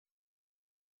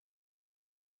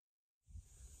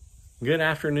Good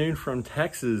afternoon from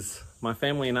Texas. My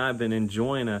family and I have been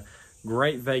enjoying a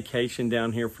great vacation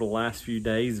down here for the last few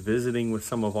days, visiting with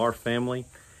some of our family.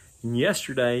 And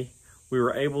yesterday, we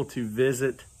were able to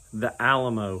visit the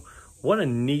Alamo. What a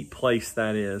neat place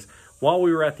that is. While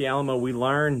we were at the Alamo, we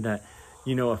learned that,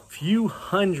 a few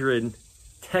hundred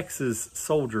Texas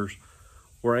soldiers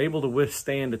were able to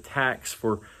withstand attacks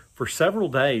for several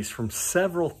days from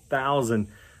several thousand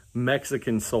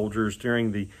Mexican soldiers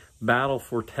during the battle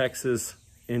for Texas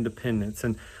independence.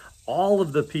 And all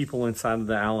of the people inside of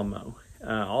the Alamo,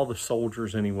 all the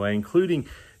soldiers anyway, including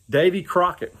Davy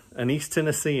Crockett, an East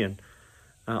Tennessean,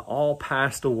 all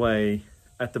passed away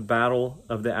at the Battle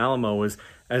of the Alamo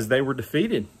as they were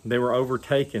defeated. They were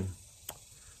overtaken.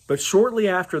 But shortly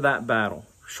after that battle,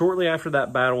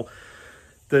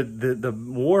 the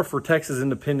war for Texas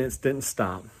independence didn't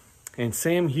stop. And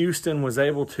Sam Houston was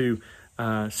able to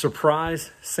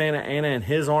surprise Santa Anna and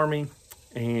his army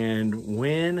and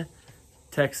win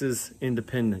Texas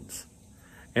independence.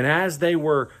 And as they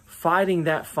were fighting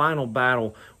that final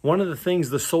battle, one of the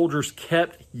things the soldiers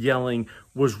kept yelling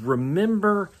was,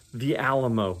 "Remember the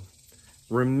Alamo.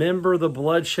 Remember the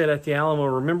bloodshed at the Alamo.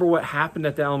 Remember what happened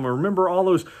at the Alamo. Remember all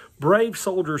those brave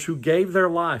soldiers who gave their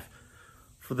life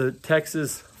for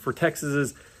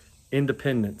Texas's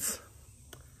independence."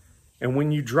 And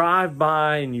when you drive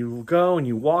by and you go and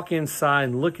you walk inside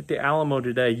and look at the Alamo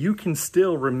today, you can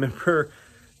still remember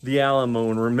the Alamo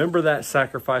and remember that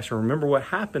sacrifice and remember what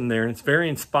happened there. And it's very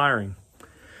inspiring.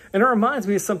 And it reminds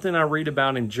me of something I read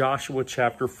about in Joshua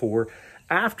chapter 4.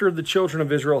 After the children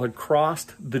of Israel had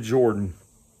crossed the Jordan,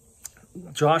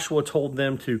 Joshua told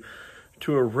them to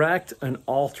erect an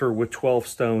altar with 12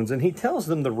 stones. And he tells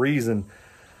them the reason.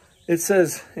 It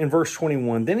says in verse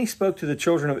 21, "Then he spoke to the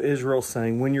children of Israel,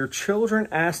 saying, when your children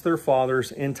ask their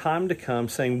fathers in time to come,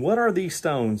 saying, what are these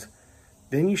stones?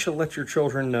 Then you shall let your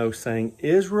children know, saying,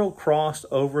 Israel crossed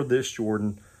over this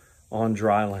Jordan on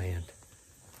dry land."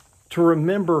 To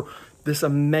remember this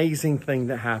amazing thing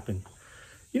that happened.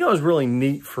 It was really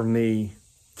neat for me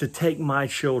to take my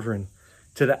children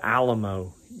to the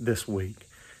Alamo this week,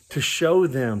 to show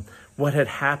them what had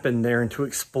happened there and to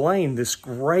explain this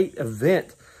great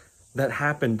event that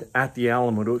happened at the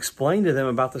Alamo, to explain to them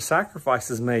about the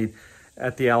sacrifices made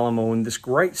at the Alamo and this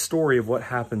great story of what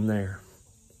happened there.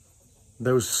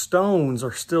 Those stones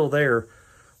are still there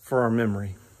for our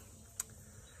memory.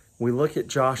 We look at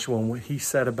Joshua and what he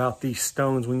said about these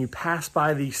stones. When you pass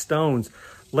by these stones,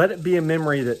 let it be a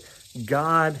memory that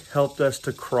God helped us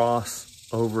to cross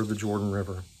over the Jordan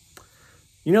River.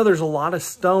 There's a lot of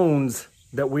stones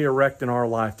that we erect in our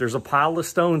life. There's a pile of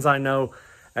stones I know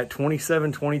at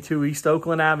 2722 East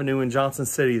Oakland Avenue in Johnson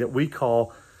City that we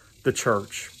call the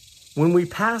church. When we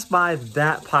pass by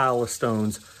that pile of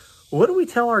stones, what do we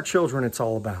tell our children it's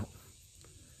all about?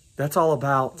 That's all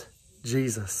about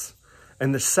Jesus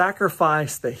and the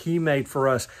sacrifice that he made for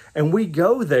us. And we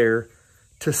go there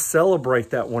to celebrate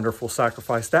that wonderful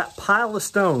sacrifice. That pile of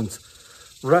stones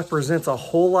represents a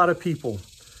whole lot of people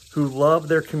who love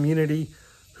their community,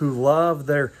 who love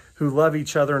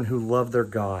each other, and who love their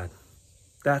God.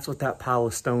 That's what that pile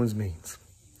of stones means.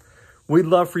 We'd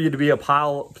love for you to be a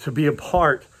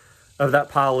part of that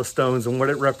pile of stones and what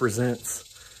it represents.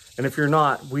 And if you're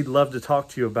not, we'd love to talk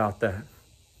to you about that.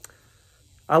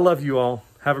 I love you all.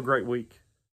 Have a great week.